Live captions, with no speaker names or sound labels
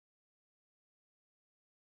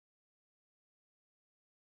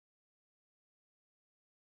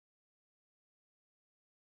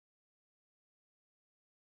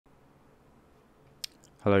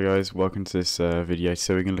Hello guys, welcome to this video.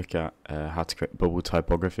 So we're going to look at how to create bubble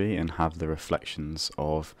typography and have the reflections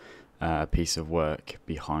of a piece of work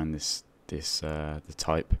behind the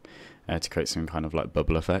type to create some kind of like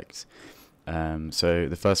bubble effect. So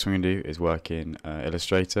the first thing we're going to do is work in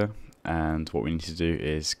Illustrator, and what we need to do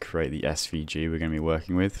is create the SVG we're going to be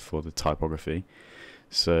working with for the typography.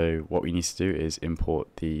 So what we need to do is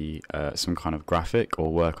import the some kind of graphic,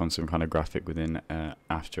 or work on some kind of graphic within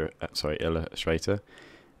Illustrator.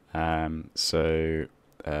 Yeah,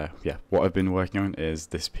 what I've been working on is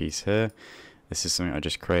this piece here. This is something I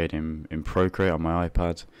just created in Procreate on my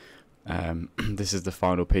iPad. This is the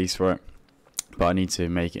final piece for it, but I need to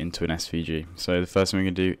make it into an SVG. So the first thing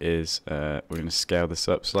we're going to do is we're going to scale this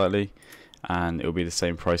up slightly, and it will be the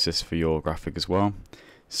same process for your graphic as well.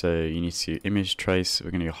 So you need to image trace.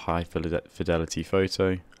 We're going to go high fidelity photo,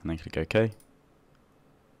 and then click OK.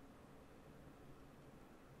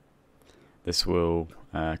 This will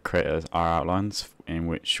create our outlines, in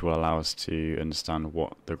which will allow us to understand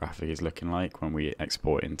what the graphic is looking like when we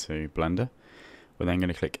export into Blender. We're then going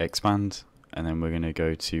to click expand, and then we're going to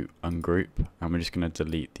go to ungroup, and we're just going to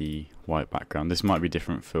delete the white background. This might be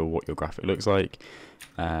different for what your graphic looks like,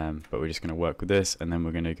 but we're just going to work with this, and then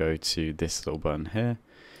we're going to go to this little button here,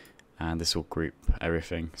 and this will group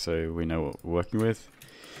everything so we know what we're working with.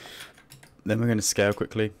 Then we're going to scale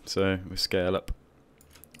quickly, so we'll scale up,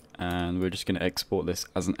 and we're just going to export this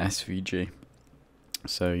as an SVG.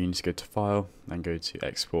 So you need to go to File, then go to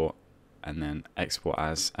Export, and then Export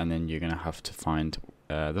As, and then you're going to have to find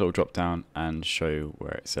the little drop down and show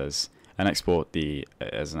where it says, and export the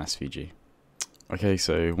as an SVG. Okay,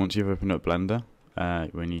 so once you've opened up Blender,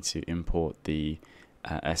 we need to import the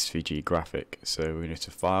SVG graphic. So we're going to go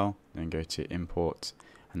to File, then go to Import,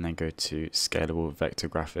 and then go to Scalable Vector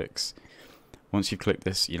Graphics. Once you click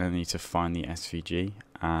this, you then need to find the SVG,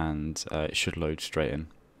 and it should load straight in.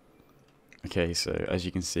 Okay, so as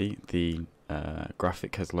you can see, the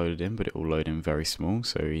graphic has loaded in, but it will load in very small,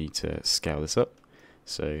 so we need to scale this up.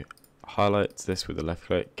 So highlight this with the left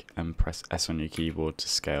click and press S on your keyboard to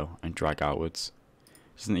scale and drag outwards.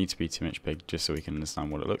 It doesn't need to be too much big, just so we can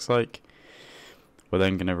understand what it looks like. We're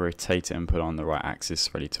then going to rotate it and put it on the right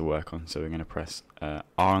axis ready to work on. So we're going to press R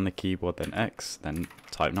on the keyboard, then X, then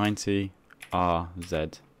type 90, R, Z,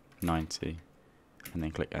 90, and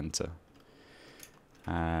then click enter.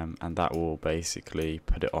 And that will basically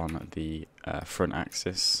put it on the front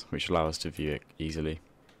axis, which allows us to view it easily.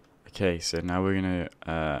 Okay, so now we're going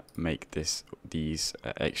to make these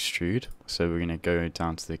extrude. So we're going to go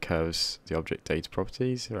down to the curves, the object data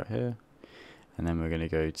properties right here, and then we're going to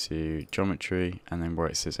go to geometry, and then where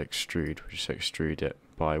it says extrude, we'll just extrude it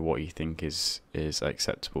by what you think is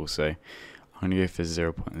acceptable. So I'm going to go for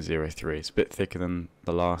 0.03. It's a bit thicker than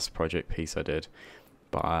the last project piece I did,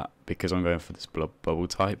 but because I'm going for this bubble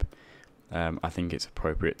type, I think it's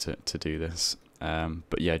appropriate to do this.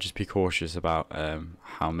 But yeah, just be cautious about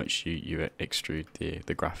how much you extrude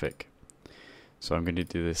the graphic. So I'm going to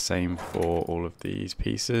do the same for all of these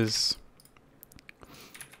pieces,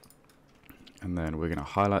 and then we're going to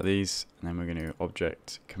highlight these, and then we're going to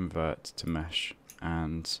object convert to mesh.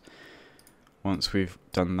 And once we've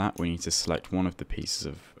done that, we need to select one of the pieces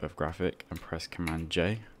of graphic and press Command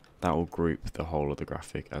J. That will group the whole of the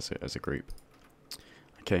graphic as a group.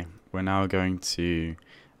 Okay, we're now going to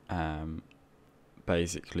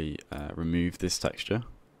basically remove this texture.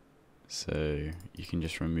 So you can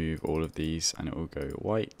just remove all of these and it will go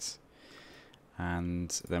white.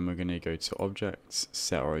 And then we're going to go to Objects,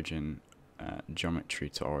 Set Origin, Geometry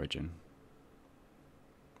to Origin.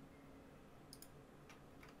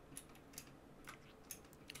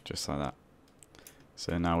 Just like that.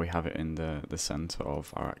 So now we have it in the center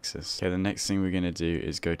of our axis. Okay, the next thing we're going to do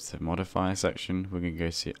is go to the modifier section. We're going to go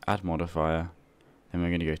to add modifier, then we're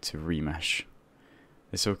going to go to remesh.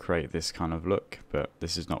 This will create this kind of look, but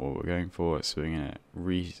this is not what we're going for. So we're going to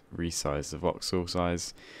resize the voxel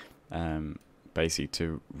size, basically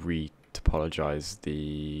to re-topologize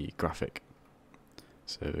the graphic.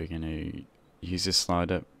 So we're going to use this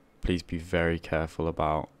slider. Please be very careful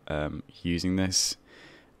about using this.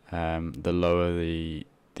 The lower the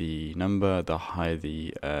number, the higher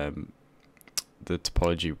the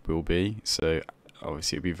topology will be. So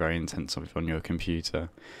obviously it'll be very intense on your computer.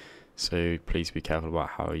 So please be careful about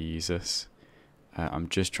how you use this. I'm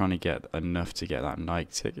just trying to get enough to get that Nike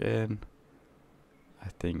tick in. I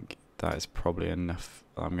think that is probably enough.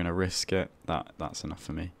 I'm going to risk it. That's enough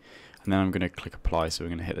for me. And then I'm going to click apply. So we're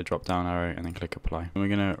going to hit the drop down arrow and then click apply. And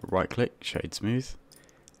we're going to right click, shade smooth.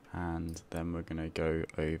 And then we're going to go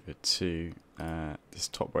over to this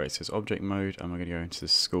top where it says object mode, and we're going to go into the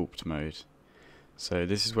sculpt mode. So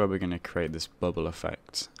this is where we're going to create this bubble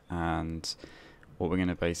effect, and what we're going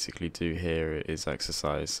to basically do here is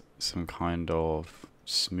exercise some kind of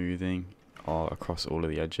smoothing across all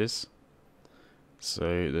of the edges.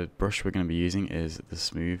 So the brush we're going to be using is the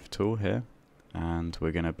smooth tool here, and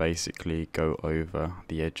we're going to basically go over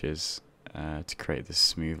the edges to create this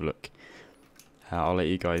smooth look. I'll let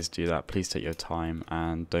you guys do that. Please take your time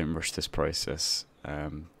and don't rush this process.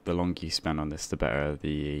 The longer you spend on this, the better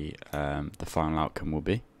the final outcome will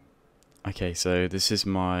be. Okay, so this is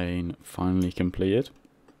mine finally completed.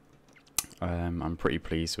 I'm pretty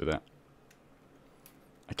pleased with it.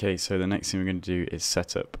 Okay, so the next thing we're going to do is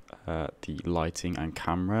set up the lighting and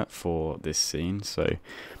camera for this scene. So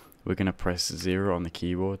we're going to press 0 on the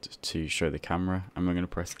keyboard to show the camera, and we're going to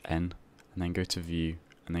press N and then go to view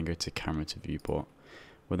and then go to camera to viewport.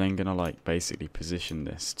 We're then going to basically position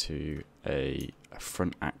this to a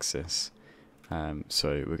front axis.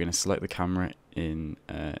 So we're going to select the camera in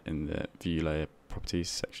the view layer properties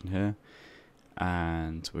section here,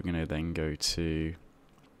 and we're going to then go to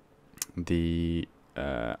the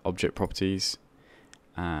object properties,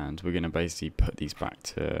 and we're going to basically put these back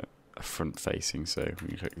to a front facing. So we're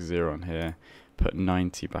going to click 0 on here, put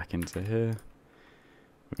 90 back into here,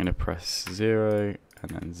 we're going to press 0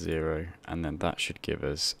 and then 0, and then that should give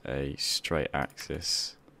us a straight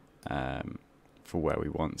axis for where we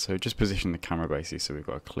want. So just position the camera basically so we've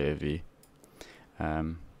got a clear view,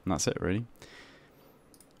 and that's it really.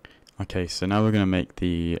 Okay, so now we're going to make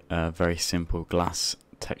the very simple glass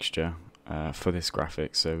texture for this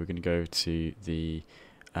graphic. So we're going to go to the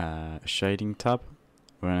shading tab,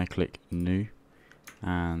 we're going to click new,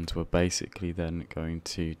 and we're basically then going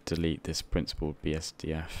to delete this principled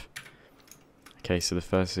BSDF. Okay, so the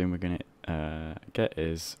first thing we're going to get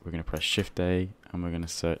is we're going to press Shift A, and we're going to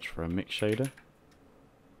search for a mix shader,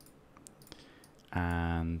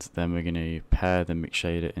 and then we're going to pair the mix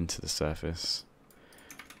shader into the surface.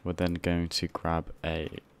 We're then going to grab a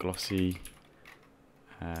glossy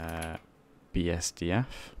BSDF,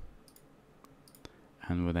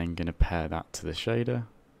 and we're then going to pair that to the shader,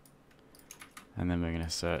 and then we're going to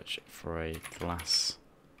search for a glass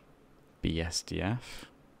BSDF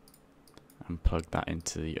and plug that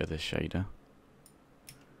into the other shader.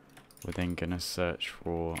 We're then going to search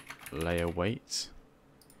for layer weight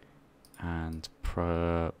and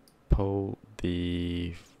pull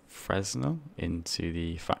the Fresnel into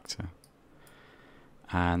the factor,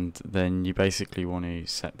 and then you basically want to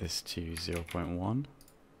set this to 0.1,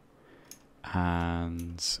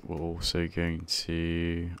 and we're also going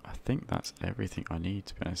to, I think that's everything I need,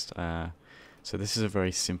 to be honest. So this is a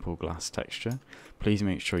very simple glass texture. Please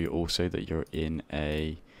make sure that you're in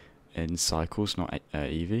cycles, not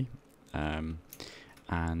Eevee.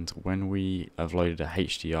 And when we have loaded a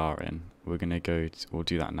HDR in, we're going to we'll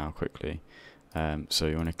do that now quickly. So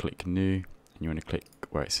you want to click new, and you want to click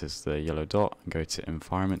where it says the yellow dot and go to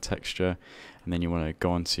environment texture, and then you want to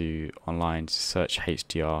go onto online to search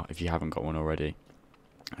HDR if you haven't got one already,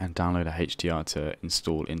 and download a HDR to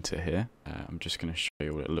install into here. I'm just going to show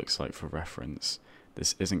you what it looks like for reference.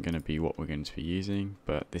 This isn't going to be what we're going to be using,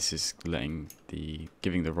 but this is giving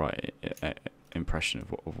the right impression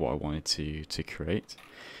of what I wanted to create.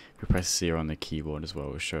 If we press 0 on the keyboard as well,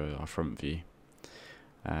 we'll show our front view.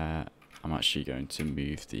 I'm actually going to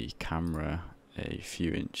move the camera a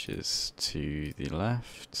few inches to the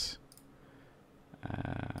left.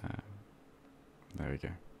 There we go.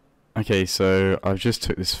 Okay, so I've just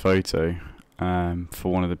took this photo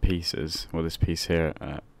for one of the pieces, well, this piece here,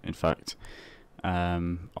 in fact.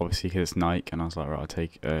 Obviously because it's Nike, and I was like, right, I'll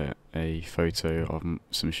take a photo of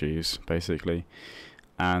some shoes, basically,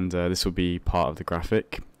 and this will be part of the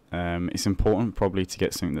graphic. It's important probably to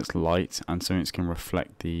get something that's light and something that can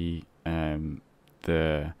reflect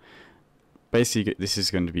basically this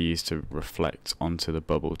is going to be used to reflect onto the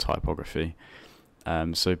bubble typography.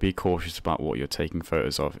 So be cautious about what you're taking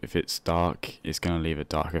photos of. If it's dark, it's going to leave a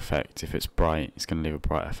dark effect. If it's bright, it's going to leave a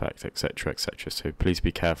bright effect, etc., etc. So please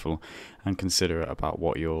be careful and considerate about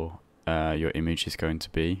what your image is going to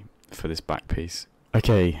be for this back piece.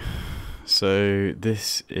 Okay, so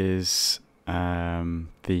this is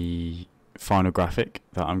the final graphic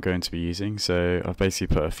that I'm going to be using. So I've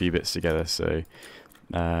basically put a few bits together. So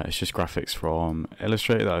it's just graphics from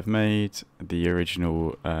Illustrator that I've made, the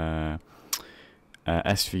original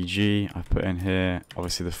SVG I've put in here,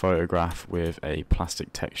 obviously the photograph with a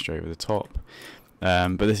plastic texture over the top,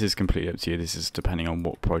 But this is completely up to you. This is depending on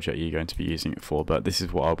what project you're going to be using it for. But this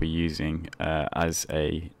is what I'll be using as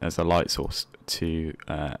a light source to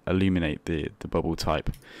illuminate the bubble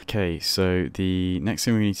type. Okay, so the next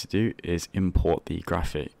thing we need to do is import the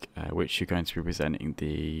graphic, which you're going to be presenting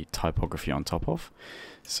the typography on top of.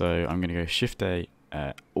 So I'm going to go Shift A.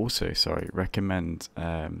 Also, sorry, recommend.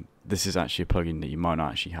 This is actually a plugin that you might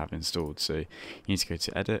not actually have installed. So you need to go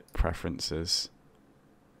to Edit, Preferences.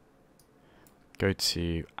 Go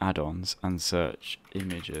to add-ons and search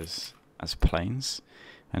images as planes,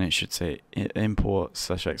 and it should say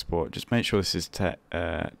import/export. Just make sure this is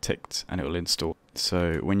ticked and it will install.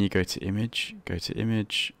 So when you go to image,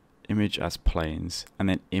 image as planes, and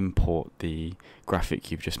then import the graphic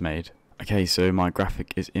you've just made. Okay, so my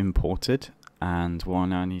graphic is imported, and what I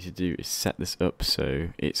now need to do is set this up so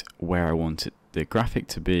it's where I want the graphic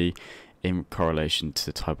to be in correlation to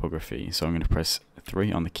the typography. So I'm going to press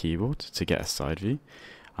 3 on the keyboard to get a side view.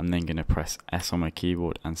 I'm then going to press S on my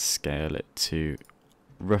keyboard and scale it to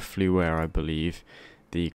roughly where I believe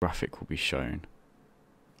the graphic will be shown.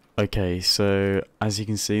 Okay, so as you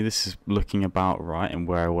can see, this is looking about right and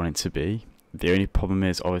where I want it to be. The only problem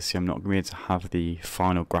is obviously I'm not going to be able to have the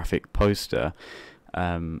final graphic poster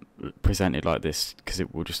presented like this, because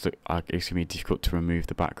it will just look like it's going to be difficult to remove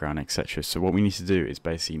the background, etc. So what we need to do is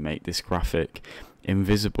basically make this graphic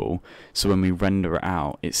invisible, so when we render it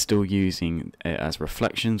out, it's still using it as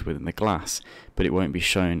reflections within the glass, but it won't be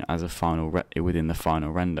shown as a final within the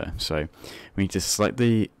final render. So we need to select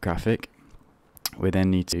the graphic. We then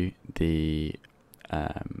need to the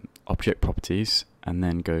object properties, and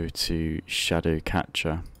then go to shadow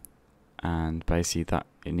capture, and basically that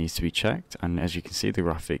it needs to be checked, and as you can see the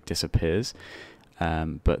graphic disappears,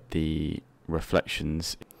 but the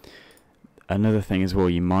reflections. Another thing as well,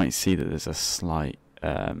 you might see that there's a slight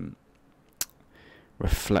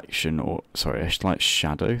reflection, or sorry, a slight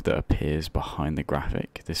shadow that appears behind the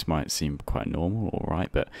graphic. This might seem quite normal, alright,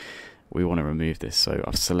 but we want to remove this. So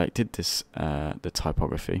I've selected this the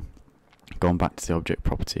typography, gone back to the object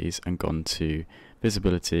properties and gone to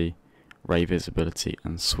visibility, ray visibility,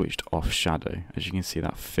 and switched off shadow. As you can see,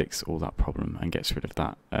 that fixed all that problem and gets rid of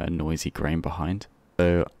that noisy grain behind.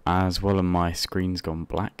 So as well as my screen's gone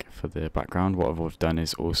black for the background, what I've done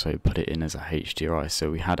is also put it in as a HDRI. So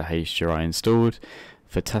we had a HDRI installed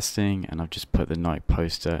for testing, and I've just put the night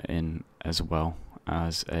poster in as well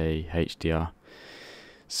as a HDR.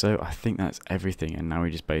 So I think that's everything, and now we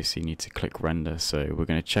just basically need to click render. So we're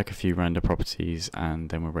going to check a few render properties and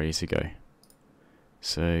then we're ready to go.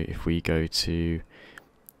 So if we go to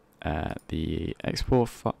the export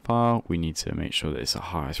file, we need to make sure that it's the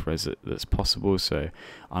highest res that's possible. So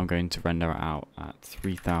I'm going to render it out at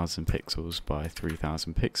 3000 pixels by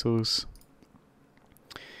 3000 pixels.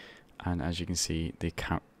 And as you can see,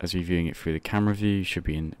 as we're viewing it through the camera view, you should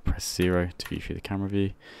be in press 0 to view through the camera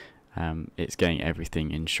view. It's getting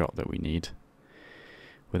everything in shot that we need.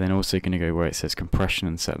 We're then also going to go where it says compression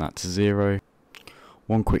and set that to 0.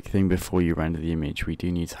 One quick thing before you render the image, we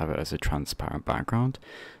do need to have it as a transparent background.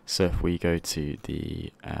 So if we go to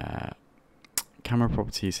the camera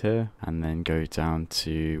properties here, and then go down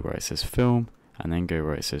to where it says film, and then go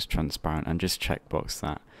where it says transparent, and just checkbox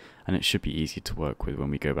that, and it should be easy to work with when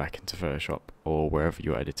we go back into Photoshop or wherever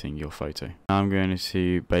you're editing your photo. Now I'm going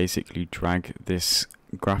to basically drag this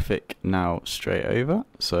graphic now straight over.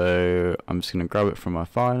 So I'm just going to grab it from my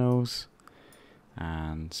files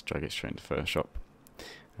and drag it straight into Photoshop,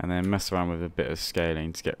 and then mess around with a bit of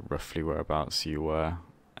scaling to get roughly whereabouts you were.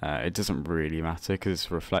 It doesn't really matter because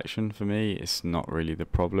it's a reflection for me, it's not really the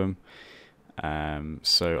problem.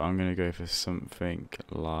 So I'm going to go for something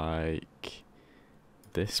like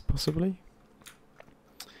this possibly,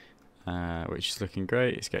 which is looking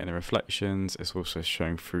great. It's getting the reflections, it's also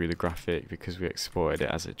showing through the graphic because we exported it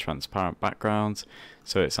as a transparent background,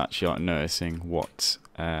 so it's actually like noticing what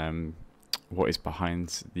is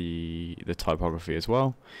behind the typography as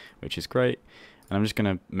well, which is great. And I'm just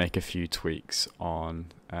going to make a few tweaks on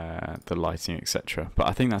the lighting, etc. But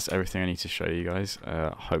I think that's everything I need to show you guys.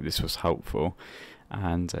 I hope this was helpful,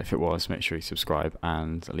 and if it was, make sure you subscribe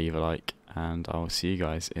and leave a like, and I'll see you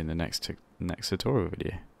guys in the next tutorial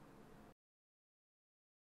video.